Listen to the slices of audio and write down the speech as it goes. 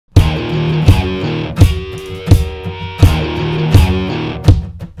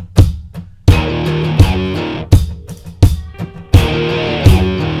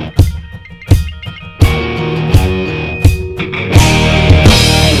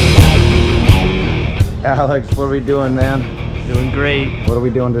Alex, what are we doing, man? Doing great. What are we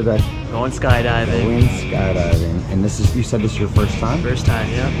doing today? Going skydiving. Going skydiving. And this is, you said this is your first time? First time,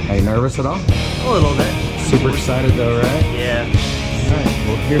 yeah. Are you nervous at all? A little bit. Super excited though, right? Yeah. Alright,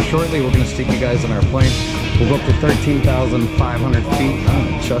 well here shortly we're going to stick you guys in our plane. We'll go up to 13,500 feet. I'm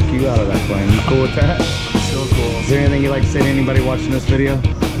going to chuck you out of that plane. You cool with that? So cool. Is there anything you'd like to say to anybody watching this video?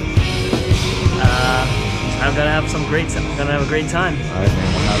 I'm gonna have some great time. I'm gonna have a great time. Alright,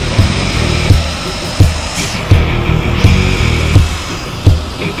 man, we'll have fun.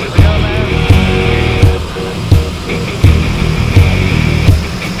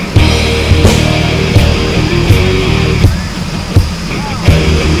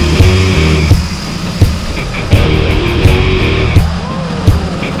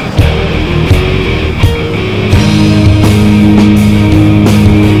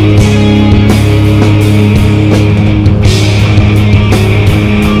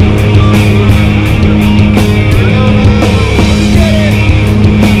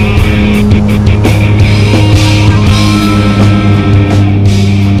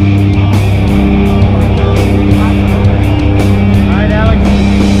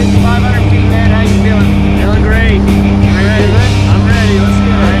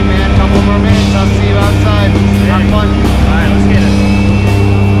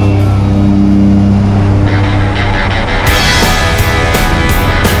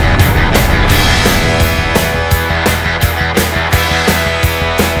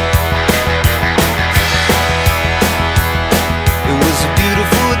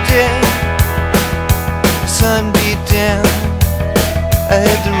 Sun beat down, I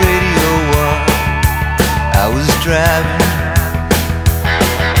had the radio on, I was driving.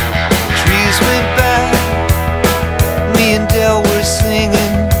 Trees went by, me and Del were singing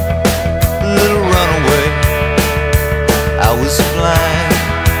a little runaway. I was flying,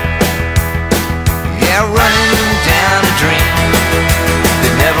 yeah, running down a dream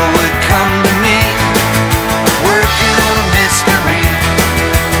that never would come to me, working on a mystery,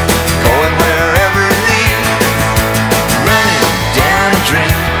 going wherever it leads, running down a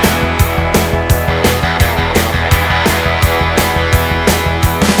dream.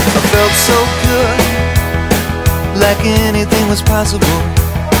 I felt so good, like anything was possible.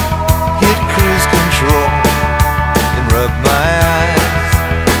 Hit cruise control and rub my eyes.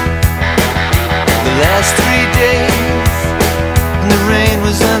 The last 3 days, and the rain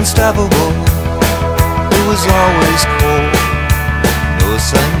was unstoppable. It was always cold, no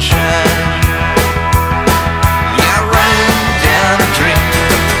sunshine. Yeah, running down a dream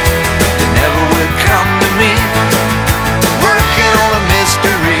that never would come to me, working on a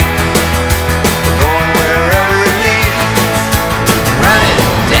mystery, going wherever it leads, running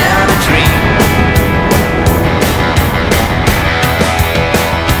down a dream.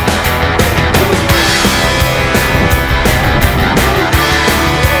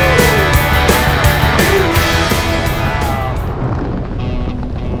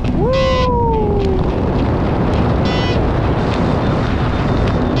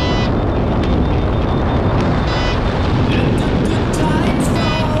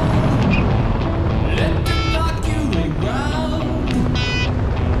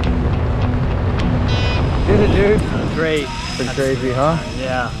 Did it, dude? Great. Been crazy, huh?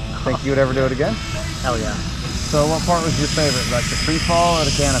 Yeah. Think you would ever do it again? Hell yeah. So what part was your favorite? Like the free fall or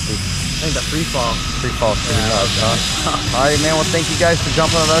the canopy? I think the free fall. Free fall pretty nuts, huh? Alright, man, well thank you guys for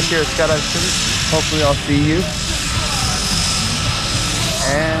jumping on us here at Skydive City. Hopefully I'll see you.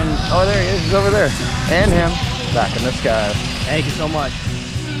 And, oh there he is, he's over there. And him, back in the sky. Thank you so much.